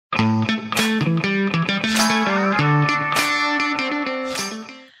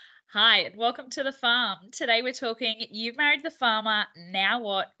Nisbet. Welcome to the farm. Today we're talking You Married the Farmer, Now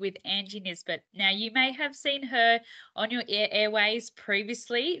What with Angie Nisbet. Now, you may have seen her on your airways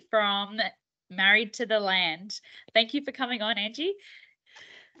previously from Married to the Land. Thank you for coming on, Angie.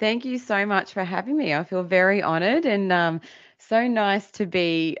 Thank you so much for having me. I feel very honored and so nice to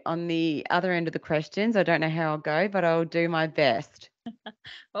be on the other end of the questions. I don't know how I'll go, but I'll do my best.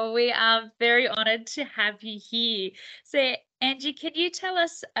 Well, we are very honored to have you here. So, Angie, can you tell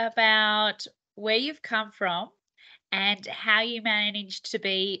us about where you've come from and how you managed to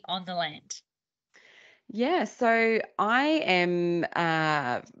be on the land? Yeah, so I am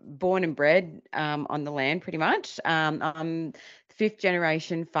born and bred on the land pretty much. I'm fifth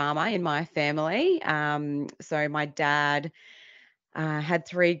generation farmer in my family. So my dad had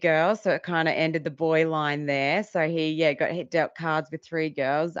three girls, so it kind of ended the boy line there. So he dealt cards with three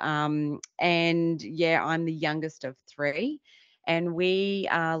girls. And yeah, I'm the youngest of three, and we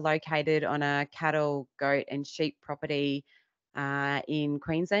are located on a cattle, goat, and sheep property in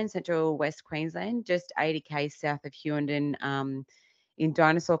Queensland, central West Queensland, just 80 south of Hughenden. In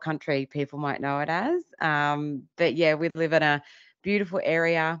dinosaur country, people might know it as. But yeah, we live in a beautiful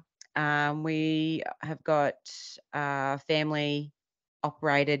area. We have got family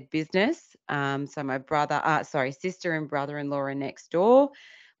operated business. So my sister and brother-in-law are next door.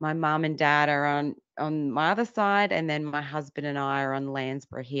 My mum and dad are on my other side, and then my husband and I are on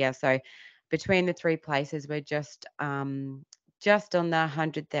Landsborough here. So between the three places, we're just on the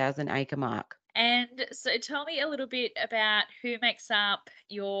 100,000 acre mark. And so tell me a little bit about who makes up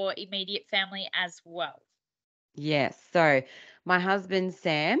your immediate family as well. Yes. So my husband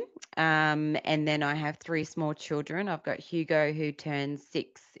Sam, and then I have three small children. I've got Hugo who turns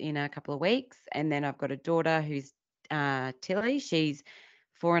 6 in a couple of weeks, and then I've got a daughter who's Tilly. She's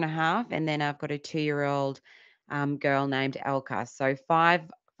 4.5, and then I've got a 2-year-old girl named Elka. So five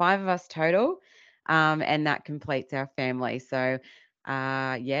of us total, and that completes our family. So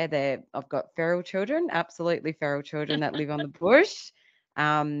yeah, I've got feral children, absolutely feral children that live on the bush.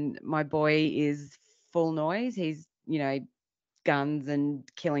 My boy is full noise. He's, guns and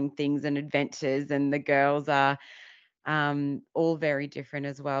killing things and adventures, and the girls are all very different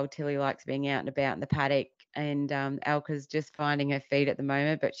as well. Tilly likes being out and about in the paddock, and Elka's just finding her feet at the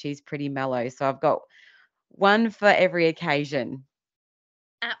moment, but she's pretty mellow. So I've got one for every occasion.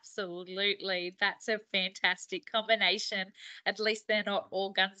 Absolutely. That's a fantastic combination. At least they're not all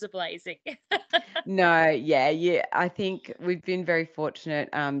guns a blazing. No, yeah, yeah. I think we've been very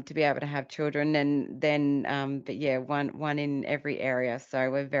fortunate to be able to have children, and then but yeah, one in every area. So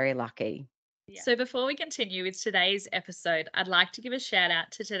we're very lucky. Yeah. So, before we continue with today's episode, I'd like to give a shout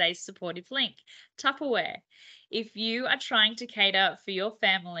out to today's supportive link, Tupperware. If you are trying to cater for your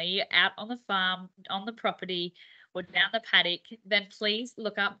family out on the farm, on the property, or down the paddock, then please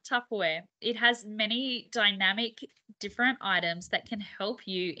look up Tupperware. It has many dynamic, different items that can help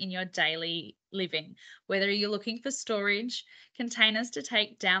you in your daily living. Whether you're looking for storage, containers to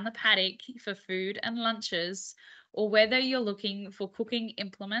take down the paddock for food and lunches, or whether you're looking for cooking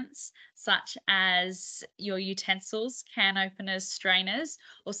implements such as your utensils, can openers, strainers,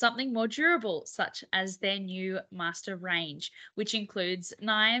 or something more durable such as their new master range, which includes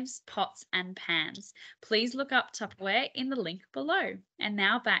knives, pots, and pans. Please look up Tupperware in the link below. And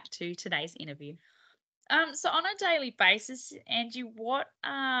now back to today's interview. So on a daily basis, Angie,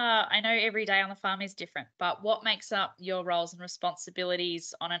 I know every day on the farm is different, but what makes up your roles and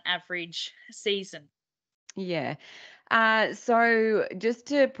responsibilities on an average season? Yeah. So just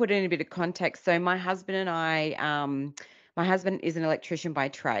to put in a bit of context, so my husband is an electrician by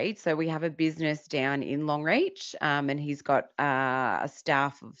trade. So we have a business down in Longreach, and he's got a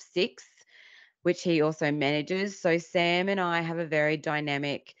staff of 6, which he also manages. So Sam and I have a very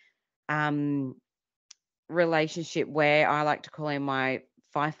dynamic um, relationship where I like to call him my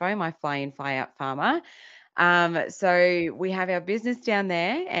FIFO, my fly in, fly out farmer. So we have our business down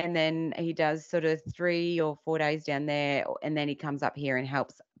there, and then he does sort of 3 or 4 days down there, and then he comes up here and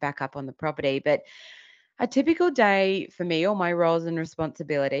helps back up on the property. But a typical day for me, all my roles and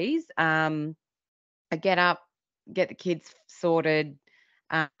responsibilities, I get up, get the kids sorted.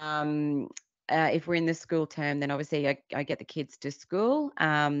 Um, if we're in the school term, then obviously I get the kids to school,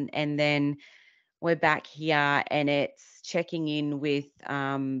 and then we're back here, and it's checking in with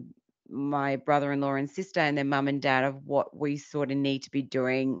my brother-in-law and sister and their mum and dad of what we sort of need to be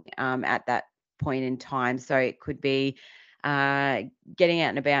doing at that point in time. So it could be uh, getting out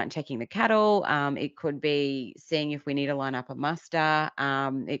and about and checking the cattle. It could be seeing if we need to line up a muster.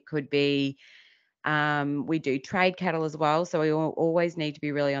 It could be we do trade cattle as well, so we always need to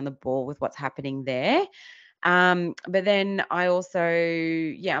be really on the ball with what's happening there. But then I also,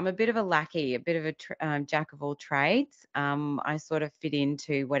 yeah, I'm a bit of a lackey, a bit of a jack of all trades. I sort of fit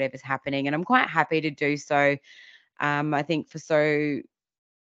into whatever's happening, and I'm quite happy to do so. I think for so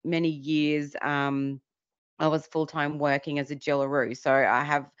many years, I was full-time working as a jewelleroo, so I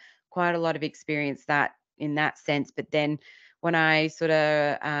have quite a lot of experience that in that sense. But then when I sort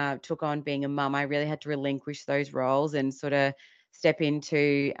of took on being a mum, I really had to relinquish those roles and sort of step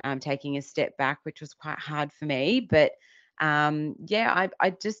into taking a step back, which was quite hard for me. But yeah, I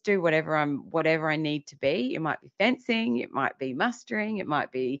just do whatever I need to be. It might be fencing, it might be mustering, it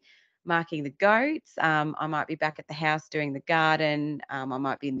might be marking the goats. I might be back at the house doing the garden. I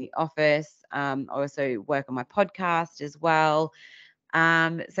might be in the office. I also work on my podcast as well.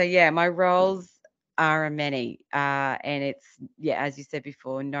 So yeah, my roles are many, and it's, yeah, as you said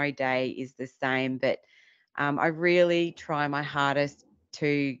before, no day is the same. But I really try my hardest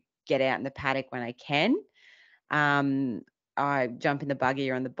to get out in the paddock when I can. Um, I jump in the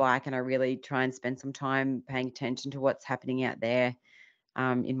buggy or on the bike, and I really try and spend some time paying attention to what's happening out there,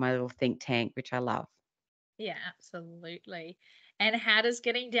 in my little think tank, which I love. Yeah, absolutely. And how does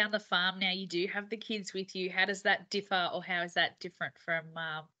getting down the farm now you do have the kids with you, how does that differ or how is that different from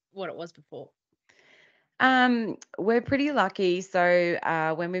what it was before? We're pretty lucky. So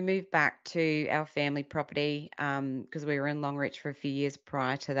when we moved back to our family property, because we were in Longreach for a few years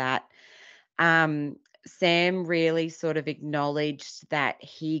prior to that, um, Sam really sort of acknowledged that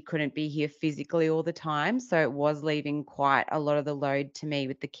he couldn't be here physically all the time. So it was leaving quite a lot of the load to me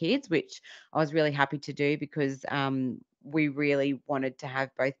with the kids, which I was really happy to do because we really wanted to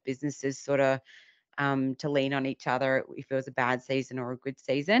have both businesses sort of to lean on each other if it was a bad season or a good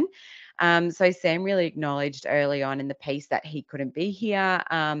season. So Sam really acknowledged early on in the piece that he couldn't be here,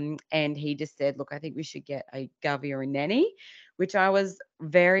 and he just said, "Look, I think we should get a govy or a nanny," which I was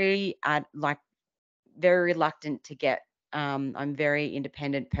very reluctant to get. I'm a very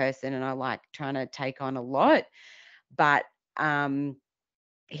independent person, and I like trying to take on a lot, but um,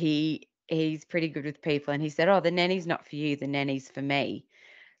 he's pretty good with people, and he said, "Oh, the nanny's not for you, the nanny's for me."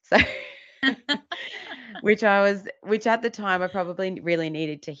 So which at the time I probably really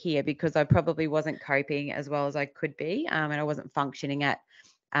needed to hear because I probably wasn't coping as well as I could be, and I wasn't functioning at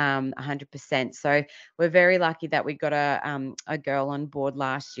 100%. So we're very lucky that we got a girl on board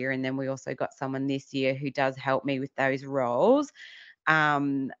last year, and then we also got someone this year who does help me with those roles.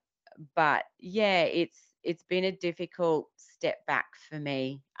 Um, but yeah, it's been a difficult step back for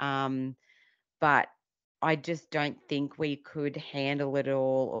me. But I just don't think we could handle it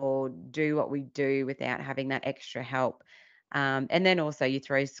all or do what we do without having that extra help. And then also you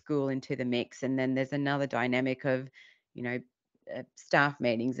throw school into the mix, and then there's another dynamic of, you know, staff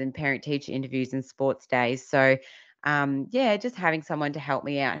meetings and parent teacher interviews and sports days. So, yeah, just having someone to help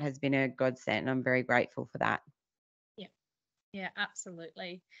me out has been a godsend, and I'm very grateful for that. Yeah, yeah,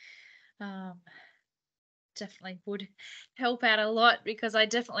 absolutely. Um, definitely would help out a lot because I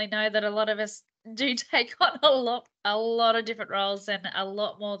definitely know that a lot of us do take on a lot of different roles and a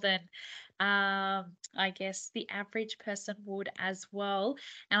lot more than I guess the average person would as well.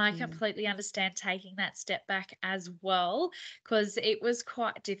 And I Mm, completely understand taking that step back as well because it was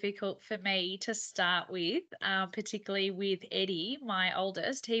quite difficult for me to start with, particularly with Eddie, my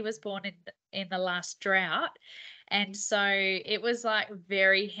oldest. He was born in the last drought. And so it was like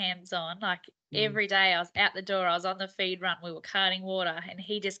very hands on. Like mm. every day I was out the door, I was on the feed run, we were carting water, and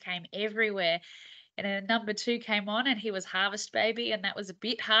he just came everywhere. And then number two came on, and he was harvest baby, and that was a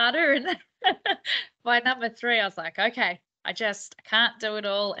bit harder. And by number three, I was like, okay, I can't do it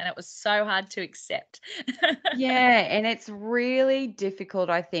all. And it was so hard to accept. Yeah, and it's really difficult,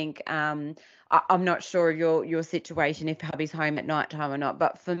 I think. I'm not sure of your situation if hubby's home at night time or not,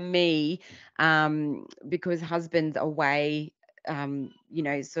 but for me, because husband's away,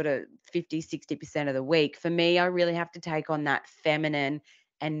 sort of 50, 60% of the week, for me, I really have to take on that feminine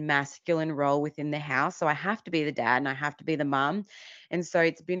and masculine role within the house. So I have to be the dad and I have to be the mum. And so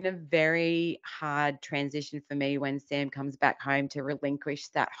it's been a very hard transition for me when Sam comes back home to relinquish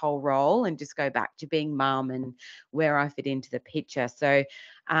that whole role and just go back to being mum and where I fit into the picture. So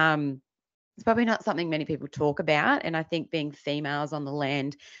it's probably not something many people talk about. And I think being females on the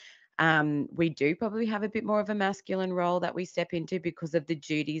land, we do probably have a bit more of a masculine role that we step into because of the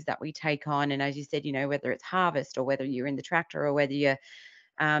duties that we take on. And as you said, whether it's harvest or whether you're in the tractor or whether you're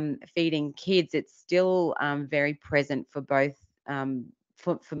feeding kids, it's still very present for both,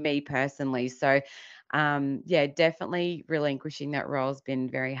 for me personally. So, yeah, definitely relinquishing that role has been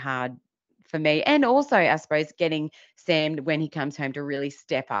very hard for me. And also, I suppose, getting Sam when he comes home to really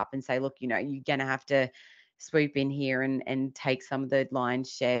step up and say, look, you're going to have to swoop in here and take some of the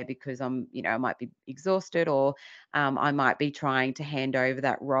lion's share because I might be exhausted, or I might be trying to hand over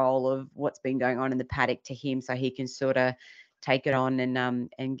that role of what's been going on in the paddock to him so he can sort of take it on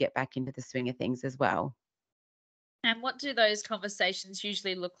and get back into the swing of things as well. And what do those conversations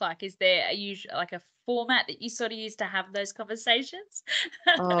usually look like? Is there a like a format that you sort of use to have those conversations?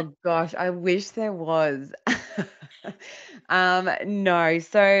 Oh gosh, I wish there was. No,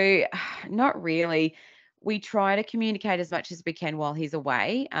 so not really. We try to communicate as much as we can while he's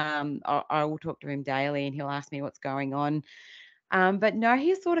away. I will talk to him daily, and he'll ask me what's going on. But no,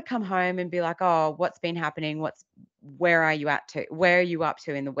 he'll sort of come home and be like, "Oh, what's been happening? Where are you at to? Where are you up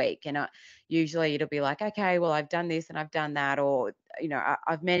to in the week?" And usually it'll be like, "Okay, well, I've done this and I've done that," or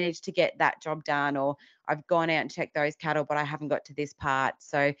I've managed to get that job done, or I've gone out and checked those cattle, but I haven't got to this part.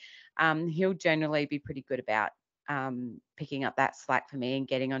 So he'll generally be pretty good about picking up that slack for me and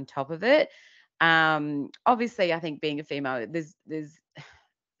getting on top of it. Obviously, I think being a female, there's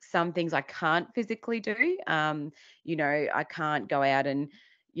some things I can't physically do. I can't go out and,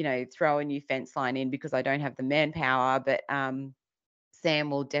 throw a new fence line in because I don't have the manpower. But Sam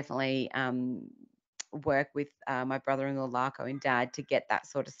will definitely work with my brother-in-law Larko and Dad to get that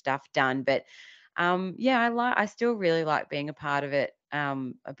sort of stuff done. But yeah, I still really like being a part of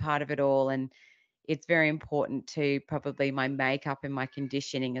it all, and it's very important to probably my makeup and my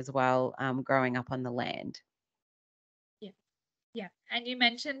conditioning as well. Growing up on the land. Yeah. Yeah. And you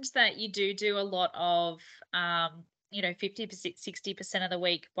mentioned that you do a lot of 50%, 60% of the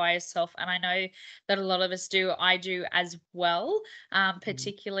week by yourself. And I know that a lot of us do. I do as well, Mm.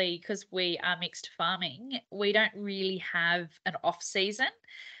 particularly because we are mixed farming. We don't really have an off season.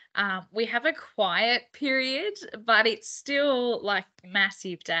 We have a quiet period, but it's still like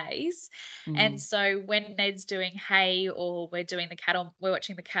massive days. And Mm. so when Ned's doing hay, or we're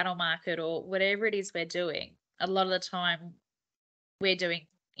watching the cattle market, or whatever it is we're doing, a lot of the time we're doing,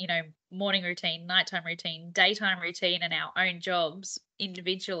 morning routine, nighttime routine, daytime routine, and our own jobs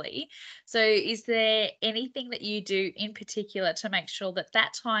individually. So, is there anything that you do in particular to make sure that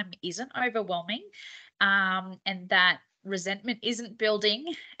that time isn't overwhelming, and that resentment isn't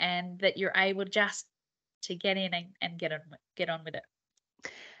building, and that you're able just to get in and get on with it?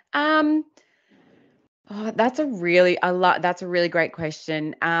 Um, oh, that's a really great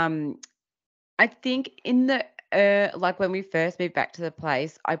question. I think in the like when we first moved back to the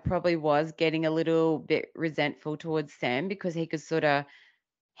place, I probably was getting a little bit resentful towards Sam because he could sort of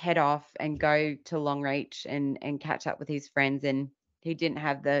head off and go to Longreach and catch up with his friends, and he didn't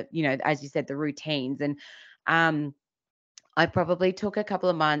have as you said, the routines. And um I probably took a couple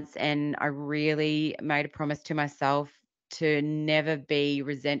of months and I really made a promise to myself to never be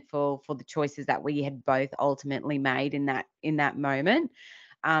resentful for the choices that we had both ultimately made in that moment,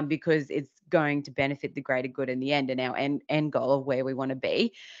 because it's going to benefit the greater good in the end and our end goal of where we want to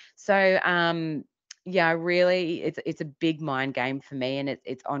be. So yeah, really, it's a big mind game for me, and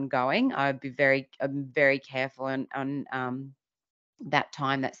it's ongoing. I'm very careful on that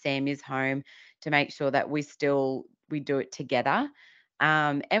time that Sam is home to make sure that we do it together.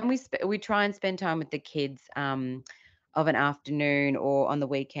 And we try and spend time with the kids of an afternoon or on the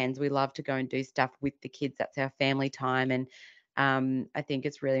weekends. We love to go and do stuff with the kids. That's our family time. And I think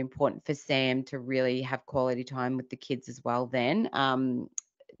it's really important for Sam to really have quality time with the kids as well then,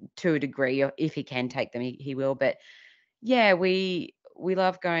 to a degree. Or if he can take them, he will. But yeah, we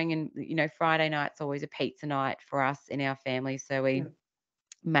love going, and Friday night's always a pizza night for us in our family. So we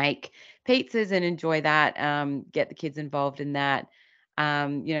make pizzas and enjoy that, get the kids involved in that.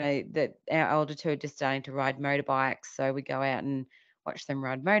 That our older two are just starting to ride motorbikes, so we go out and watch them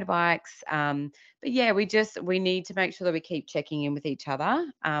ride motorbikes. But yeah, we need to make sure that we keep checking in with each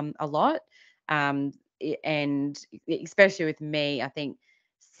other a lot. And especially with me, I think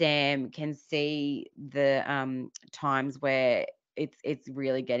Sam can see the times where it's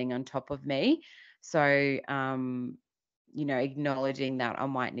really getting on top of me. So acknowledging that I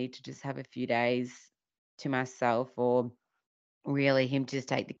might need to just have a few days to myself, or really him to just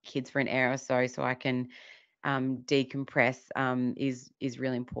take the kids for an hour or so I can decompress, is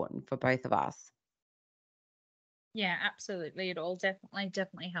really important for both of us. Yeah, absolutely. It all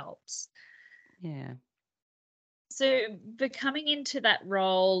definitely helps. Yeah. So, becoming into that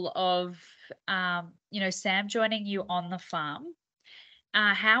role of, Sam joining you on the farm,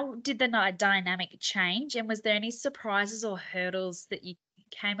 how did the dynamic change, and was there any surprises or hurdles that you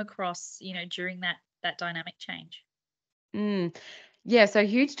came across, during that dynamic change? Mm. Yeah, so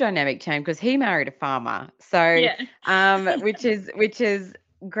huge dynamic change because he married a farmer. So, Yeah. which is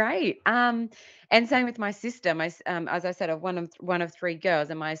great. And same with my sister. As I said, I'm one of three girls,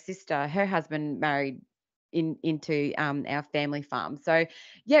 and my sister, her husband married into our family farm. So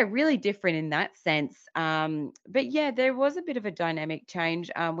yeah, really different in that sense. But yeah, there was a bit of a dynamic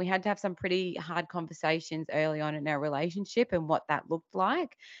change. We had to have some pretty hard conversations early on in our relationship and what that looked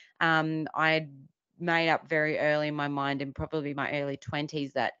like. I made up very early in my mind, in probably my early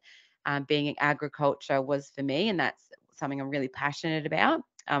 20s, that being in agriculture was for me, and that's something I'm really passionate about.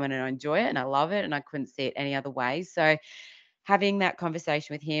 And I enjoy it and I love it, and I couldn't see it any other way. So having that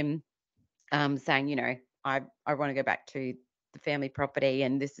conversation with him, saying, I want to go back to the family property,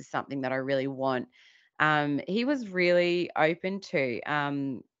 and this is something that I really want. He was really open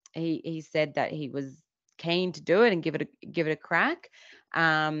to. He said that he was keen to do it and give it a crack.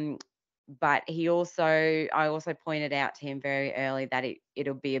 Um, but I also pointed out to him very early that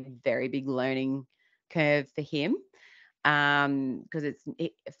it'll be a very big learning curve for him, because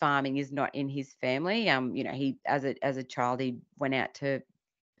farming is not in his family. He, as a child, he went out to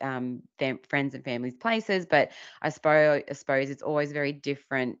friends and family's places, but I suppose it's always very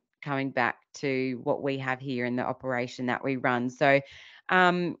different coming back to what we have here in the operation that we run. So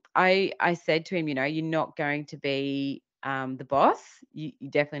I said to him, you're not going to be the boss. You're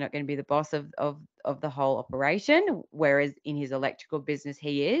definitely not going to be the boss of the whole operation, whereas in his electrical business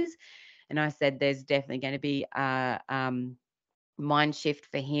he is. And I said there's definitely going to be a mind shift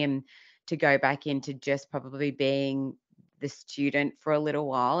for him to go back into just probably being the student for a little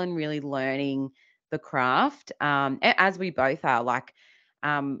while and really learning the craft, as we both are. Like,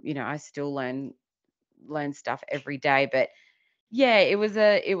 I still learn stuff every day, but yeah, it was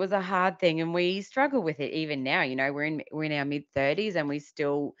a hard thing, and we struggle with it even now. We're in our mid-30s and we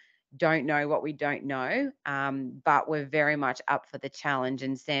still don't know what we don't know. But we're very much up for the challenge,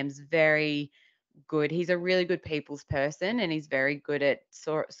 and Sam's very good. He's a really good people's person, and he's very good at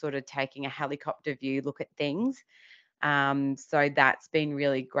sort of taking a helicopter view look at things. So that's been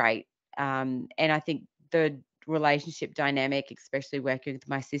really great. And I think the relationship dynamic, especially working with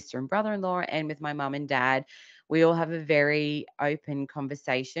my sister and brother-in-law and with my mum and dad, we all have a very open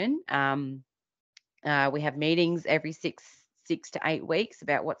conversation. We have meetings every 6 to 8 weeks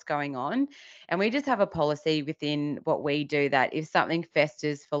about what's going on, and we just have a policy within what we do that if something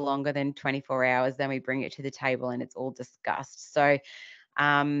festers for longer than 24 hours, then we bring it to the table and it's all discussed. So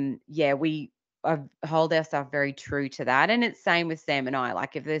yeah, we hold ourselves very true to that. And it's same with Sam and I.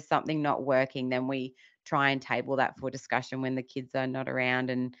 Like if there's something not working, then we try and table that for discussion when the kids are not around.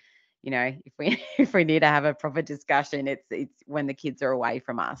 And if we if we need to have a proper discussion, it's when the kids are away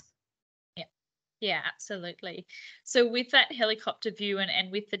from us. Yeah. Yeah, absolutely. So with that helicopter view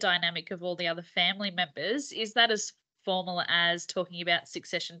and with the dynamic of all the other family members, is that as formal as talking about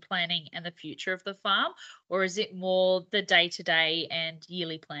succession planning and the future of the farm, or is it more the day-to-day and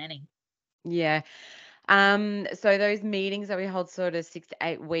yearly planning? Yeah. So those meetings that we hold sort of 6 to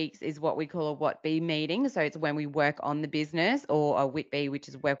 8 weeks is what we call a what be meeting. So it's when we work on the business, or a WIT be, which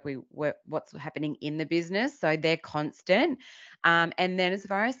is where we work what's happening in the business. So they're constant. And then as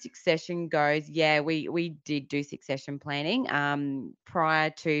far as succession goes, yeah, we did do succession planning prior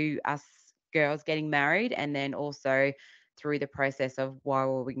to us girls getting married, and then also through the process of while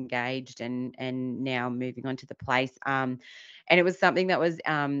we were engaged and now moving on to the place. And it was something that was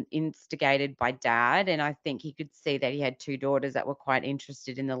instigated by dad. And I think he could see that he had two daughters that were quite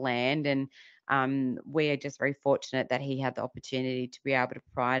interested in the land. And we are just very fortunate that he had the opportunity to be able to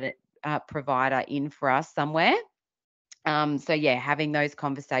provide her in for us somewhere. So yeah, having those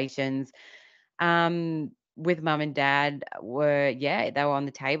conversations with mum and dad they were on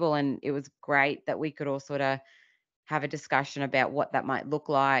the table, and it was great that we could all sort of have a discussion about what that might look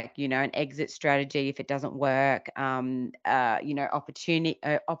like, an exit strategy if it doesn't work,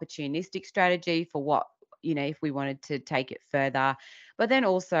 opportunistic strategy for what, if we wanted to take it further. But then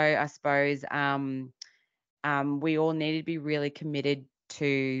also, I suppose, we all needed to be really committed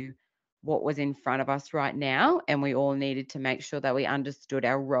to what was in front of us right now. And we all needed to make sure that we understood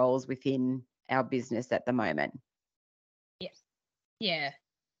our roles within our business at the moment. Yeah. Yeah.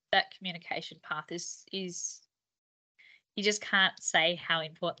 That communication path is you just can't say how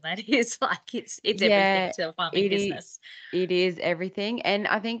important that is. Like it's everything Yeah, to a farming it is. business. It is everything, and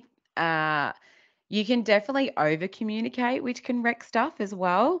I think you can definitely over communicate, which can wreck stuff as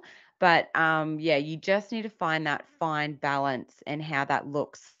well. But yeah, you just need to find that fine balance and how that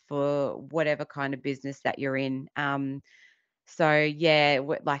looks for whatever kind of business that you're in. So yeah,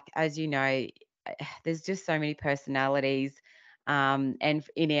 like as you know, there's just so many personalities. And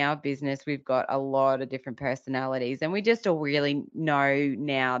in our business, we've got a lot of different personalities, and we just all really know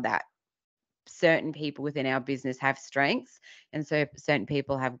now that certain people within our business have strengths, and so certain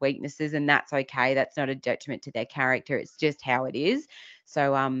people have weaknesses, and that's okay. That's not a detriment to their character. It's just how it is.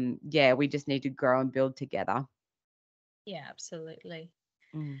 So yeah, we just need to grow and build together. Yeah, absolutely.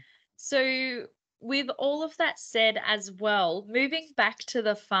 Mm. So, with all of that said as well, moving back to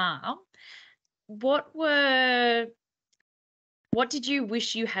the farm, what were what did you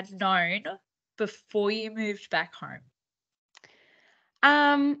wish you had known before you moved back home?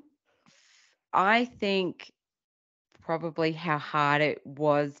 Um, I think probably how hard it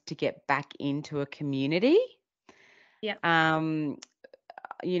was to get back into a community. Yeah. Um,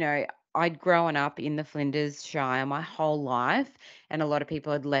 you know, I'd grown up in the Flinders Shire my whole life, and a lot of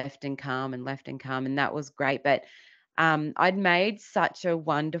people had left and come, and that was great. But I'd made such a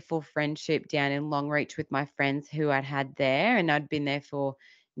wonderful friendship down in Longreach with my friends who I'd had there, and I'd been there for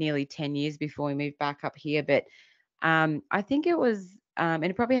nearly 10 years before we moved back up here. But I think it was, and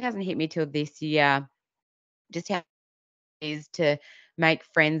it probably hasn't hit me till this year, just how is to make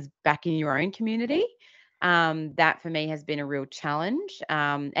friends back in your own community. That for me has been a real challenge.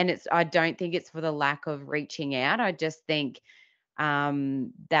 And I don't think it's for the lack of reaching out. I just think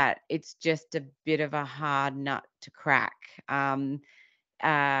that it's just a bit of a hard nut to crack.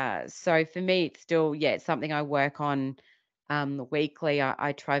 So for me, it's still, yeah, it's something I work on weekly.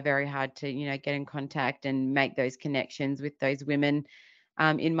 I try very hard to, get in contact and make those connections with those women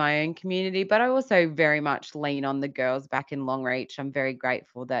in my own community. But I also very much lean on the girls back in Longreach. I'm very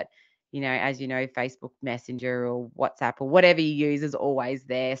grateful that, as you know, Facebook Messenger or WhatsApp or whatever you use is always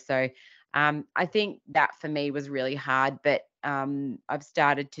there. So I think that for me was really hard, but I've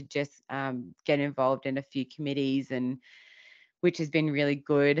started to just get involved in a few committees and which has been really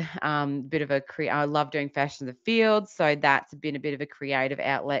good. Bit of I love doing fashion in the field, so that's been a bit of a creative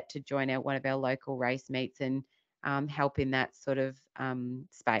outlet to join one of our local race meets and help in that sort of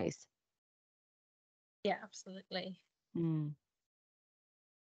space. Yeah, absolutely. Mm.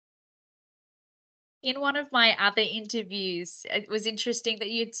 In one of my other interviews, it was interesting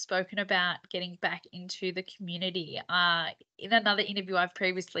that you'd spoken about getting back into the community. In another interview I've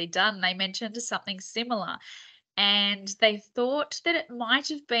previously done, they mentioned something similar, and they thought that it might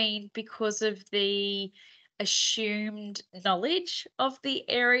have been because of the assumed knowledge of the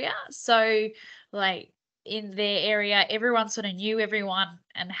area. So, like in their area, everyone sort of knew everyone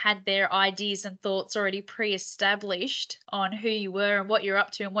and had their ideas and thoughts already pre-established on who you were and what you're up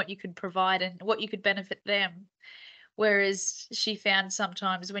to and what you could provide and what you could benefit them. Whereas she found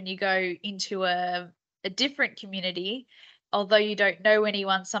sometimes when you go into a different community, although you don't know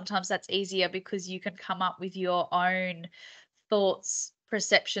anyone, sometimes that's easier because you can come up with your own thoughts,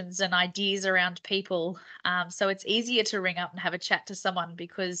 perceptions, and ideas around people. So it's easier to ring up and have a chat to someone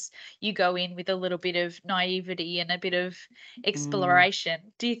because you go in with a little bit of naivety and a bit of Mm.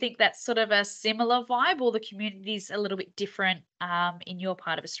 exploration. Do you think that's sort of a similar vibe, or the community's a little bit different in your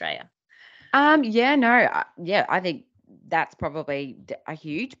part of Australia? Yeah, no, yeah, I think that's probably a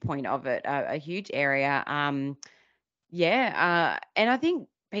huge point of it, a huge area. Yeah, and I think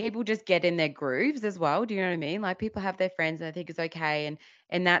people just get in their grooves as well. Do you know what I mean? Like people have their friends and they think it's okay,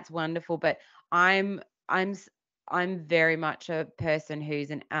 and that's wonderful. But I'm I'm s- I'm very much a person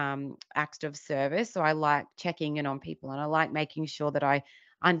who's an act of service. So I like checking in on people, and I like making sure that I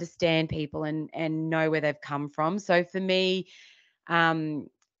understand people and know where they've come from. So for me, um,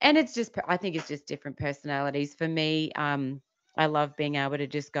 and it's just, I think it's just different personalities. For me, I love being able to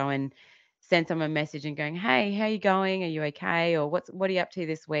just go and send someone a message and going, "Hey, how you going? Are you okay? Or what are you up to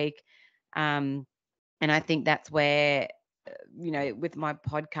this week?" Um, and I think that's where, with my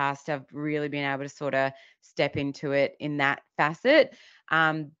podcast, I've really been able to sort of step into it in that facet.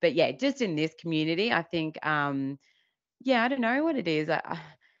 But yeah, just in this community, I think, yeah, I don't know what it is.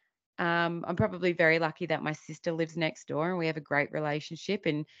 I'm probably very lucky that my sister lives next door and we have a great relationship,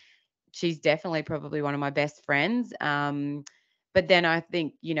 and she's definitely probably one of my best friends. But then I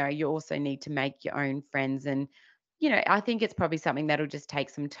think, you also need to make your own friends. And, I think it's probably something that'll just take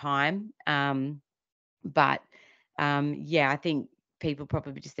some time. But yeah, I think people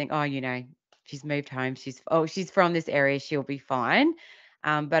probably just think, oh, she's moved home. She's from this area. She'll be fine.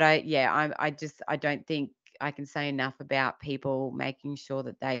 But I don't think I can say enough about people making sure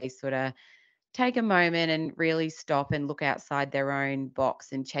that they sort of take a moment and really stop and look outside their own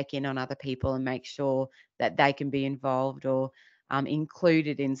box and check in on other people and make sure that they can be involved or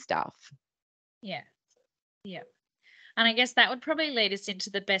included in stuff. Yeah. Yeah. And I guess that would probably lead us into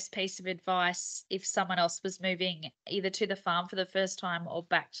the best piece of advice if someone else was moving either to the farm for the first time or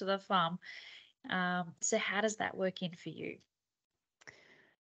back to the farm. So how does that work in for you?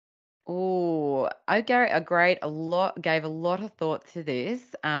 Oh, I gave a lot of thought to this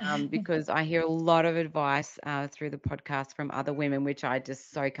because I hear a lot of advice through the podcast from other women, which I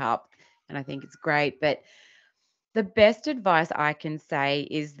just soak up and I think it's great. But the best advice I can say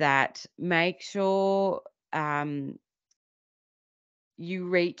is that make sure um, you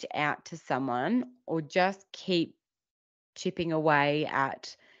reach out to someone or just keep chipping away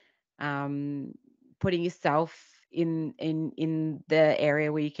at um, putting yourself in the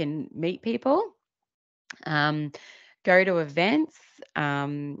area where you can meet people. Um, Go to events,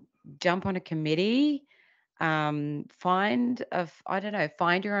 jump on a committee, I don't know,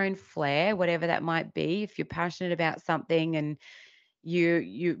 find your own flair, whatever that might be. If you're passionate about something and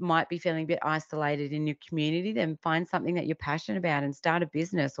you might be feeling a bit isolated in your community, then find something that you're passionate about and start a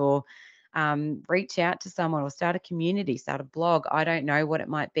business or reach out to someone or start a community, start a blog. I don't know what it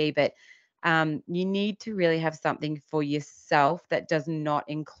might be, but you need to really have something for yourself that does not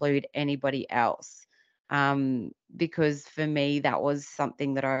include anybody else. Because for me, that was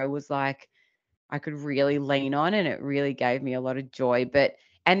something that I was like, I could really lean on and it really gave me a lot of joy. But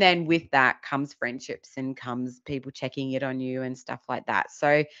and then with that comes friendships and comes people checking it on you and stuff like that.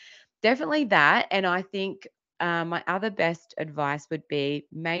 So definitely that. And I think my other best advice would be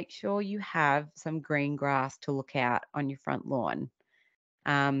make sure you have some green grass to look out on your front lawn.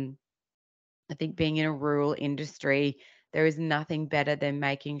 Um, I think being in a rural industry, there is nothing better than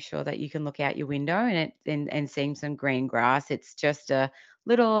making sure that you can look out your window and seeing some green grass. It's just a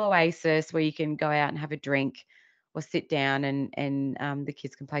little oasis where you can go out and have a drink or sit down and the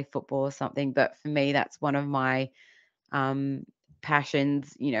kids can play football or something. But for me, that's one of my um,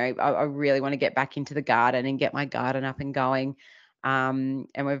 passions. I really want to get back into the garden and get my garden up and going. And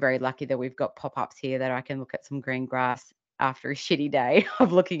we're very lucky that we've got pop ups here that I can look at some green grass after a shitty day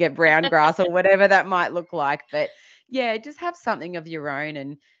of looking at brown grass or whatever that might look like. But yeah, just have something of your own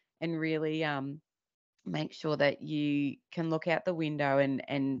and really make sure that you can look out the window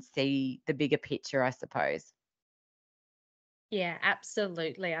and see the bigger picture, I suppose. Yeah,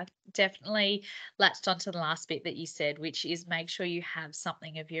 absolutely. I definitely latched onto the last bit that you said, which is make sure you have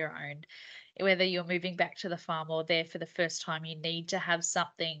something of your own. Whether you're moving back to the farm or there for the first time, you need to have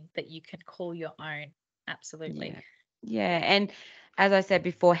something that you can call your own. Absolutely. Yeah. Yeah. And as I said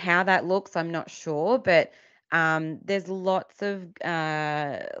before, how that looks, I'm not sure, but there's lots of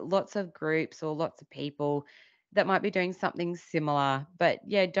groups or lots of people that might be doing something similar. But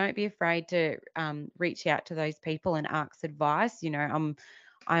yeah, don't be afraid to reach out to those people and ask advice.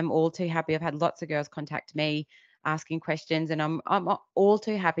 I'm all too happy. I've had lots of girls contact me asking questions, and I'm all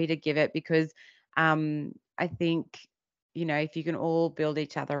too happy to give it because I think if you can all build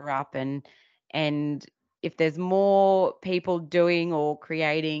each other up and if there's more people doing or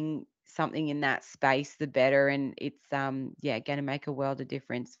creating something in that space, the better. And it's yeah, going to make a world of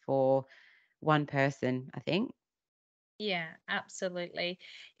difference for one person, I think. Yeah, absolutely.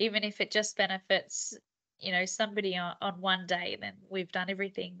 Even if it just benefits, somebody on one day, then we've done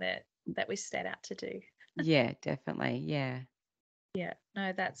everything that we set out to do. Yeah, definitely. Yeah. Yeah,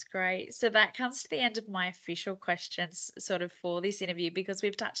 no, that's great. So that comes to the end of my official questions, sort of for this interview, because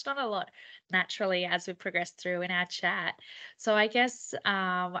we've touched on a lot naturally as we've progressed through in our chat. So I guess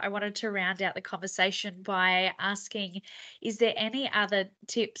I wanted to round out the conversation by asking, is there any other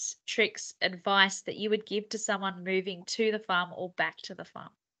tips, tricks, advice that you would give to someone moving to the farm or back to the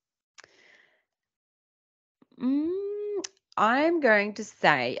farm? Mm, I'm going to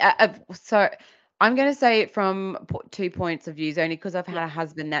say, so I'm going to say it from 2 points of views only because I've Yeah. had a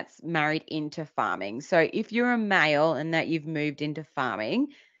husband that's married into farming. So if you're a male and that you've moved into farming,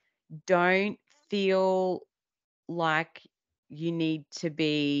 don't feel like you need to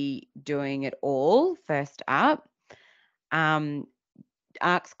be doing it all first up. Um,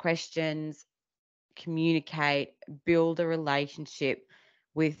 Ask questions, communicate, build a relationship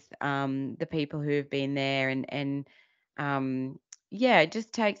with the people who have been there, and um, yeah,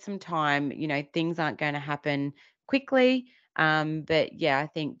 just take some time. Things aren't going to happen quickly, but yeah, I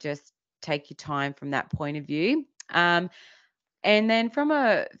think just take your time from that point of view. And then from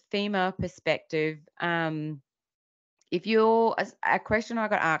a female perspective, if you're a question I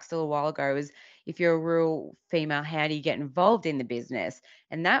got asked a little while ago is if you're a rural female, how do you get involved in the business?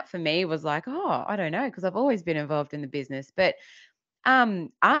 And that for me was like, oh, I don't know, because I've always been involved in the business. But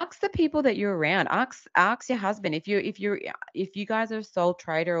ask the people that you're around. Ask your husband if you guys are a sole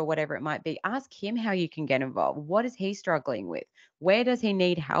trader or whatever it might be. Ask him how you can get involved. What is he struggling with? Where does he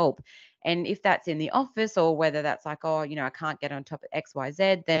need help? And if that's in the office or whether that's like, oh, I can't get on top of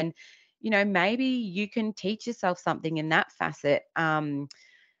XYZ, then maybe you can teach yourself something in that facet. And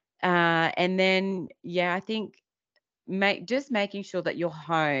then, yeah, I think making sure that your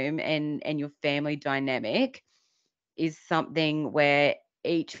home and your family dynamic is something where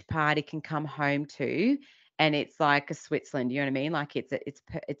each party can come home to, and it's like a Switzerland, you know what I mean? Like it's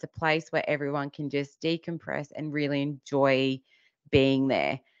a place where everyone can just decompress and really enjoy being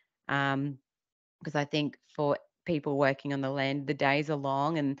there. Because I think for people working on the land, the days are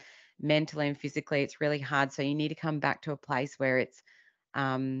long and mentally and physically it's really hard. So you need to come back to a place where it's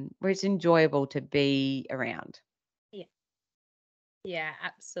enjoyable to be around. Yeah. Yeah,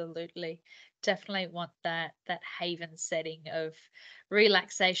 absolutely. Definitely want that haven setting of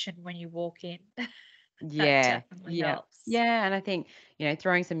relaxation when you walk in. That Yeah, definitely yeah, helps. yeah, and I think,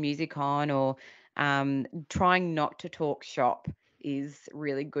 throwing some music on or, trying not to talk shop is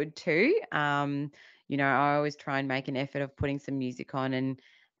really good too. I always try and make an effort of putting some music on and,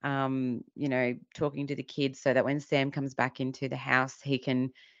 talking to the kids so that when Sam comes back into the house, he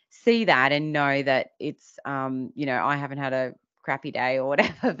can see that and know that it's, I haven't had a crappy day or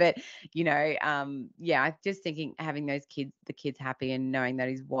whatever, but yeah, I just thinking having the kids happy and knowing that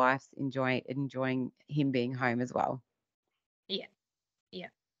his wife's enjoying him being home as well. Yeah, yeah,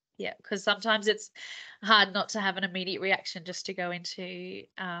 yeah. Because sometimes it's hard not to have an immediate reaction just to go into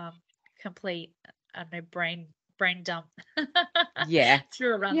complete, I don't know, brain dump Yeah.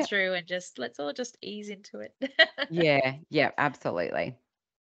 through a run Yeah. through and just let's all just ease into it. Yeah. Yeah, absolutely.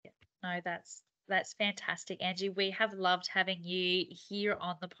 No, that's fantastic, Angie. We have loved having you here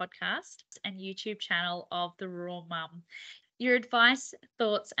on the podcast and YouTube channel of The Raw Mum. Your advice,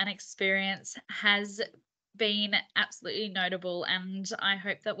 thoughts, and experience has been absolutely notable, and I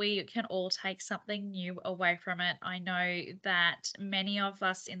hope that we can all take something new away from it. I know that many of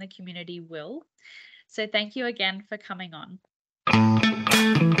us in the community will. So, thank you again for coming on.